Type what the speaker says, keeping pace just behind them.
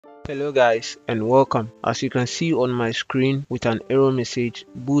Hello guys and welcome. As you can see on my screen with an error message,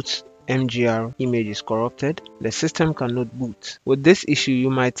 BOOTMGR Image is corrupted. The system cannot boot. With this issue, you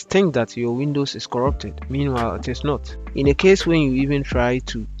might think that your Windows is corrupted. Meanwhile, it is not. In a case when you even try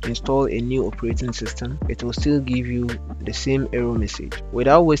to install a new operating system, it will still give you the same error message.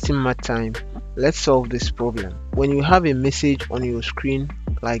 Without wasting much time, let's solve this problem. When you have a message on your screen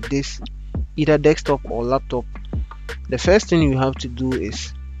like this, either desktop or laptop, the first thing you have to do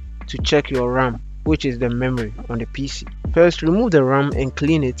is to check your RAM, which is the memory on the PC. First, remove the RAM and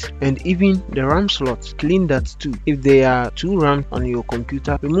clean it, and even the RAM slots, clean that too. If there are two RAMs on your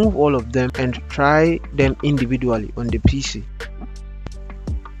computer, remove all of them and try them individually on the PC.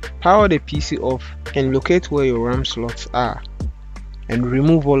 Power the PC off and locate where your RAM slots are and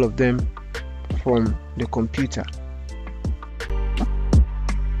remove all of them from the computer.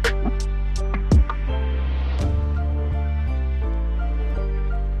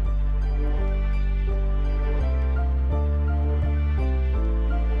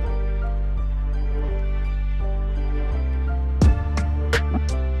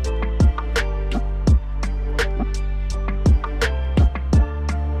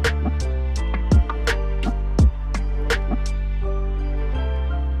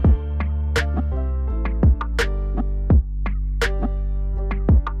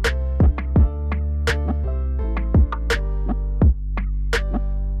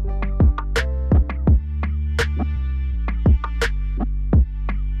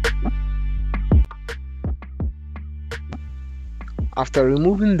 After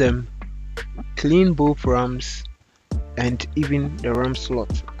removing them, clean both RAMs and even the RAM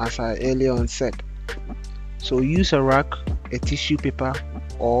slot as I earlier on said. So use a rag, a tissue paper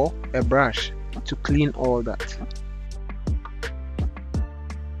or a brush to clean all that.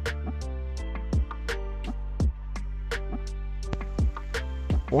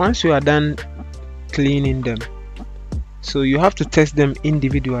 Once you are done cleaning them, so you have to test them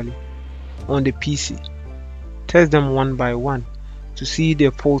individually on the PC. Test them one by one to see the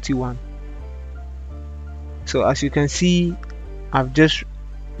faulty one. So as you can see, I've just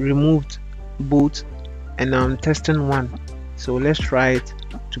removed both and I'm testing one. So let's try it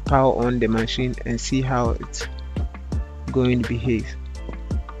to power on the machine and see how it's going to behave.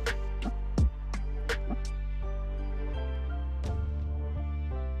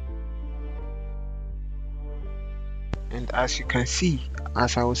 And as you can see,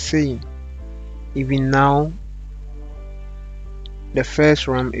 as I was saying, even now the first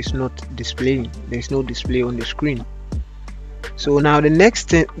RAM is not displaying. There is no display on the screen. So now the next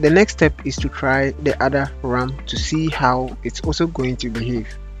step is to try the other RAM to see how it's also going to behave.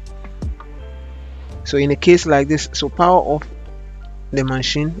 So in a case like this, so power off the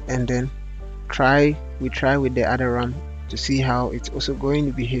machine and then we try with the other RAM to see how it's also going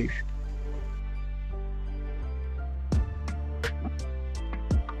to behave.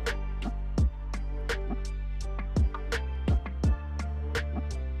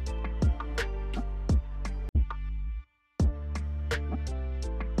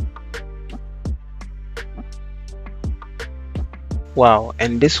 Wow,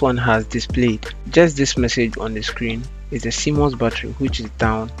 and this one has displayed just this message on the screen. Is the CMOS battery which is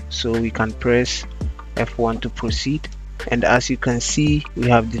down, so we can press F1 to proceed. And as you can see, we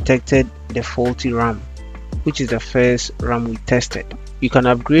have detected the faulty RAM, which is the first RAM we tested. You can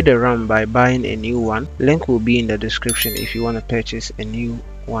upgrade the RAM by buying a new one. Link will be in the description if you want to purchase a new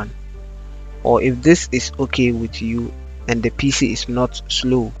one. Or if this is okay with you and the PC is not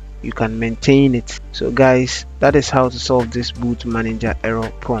slow, you can maintain it. So guys, that is how to solve this boot manager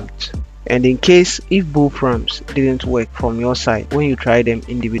error prompt. And in case if both RAMs didn't work from your side when you try them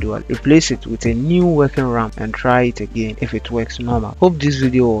individually, replace it with a new working RAM and try it again if it works normal. Hope this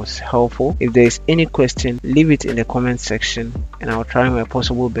video was helpful. If there is any question, leave it in the comment section and I'll try my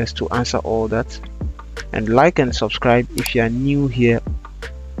possible best to answer all that. And like and subscribe if you are new here.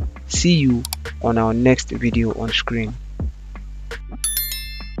 See you on our next video on screen.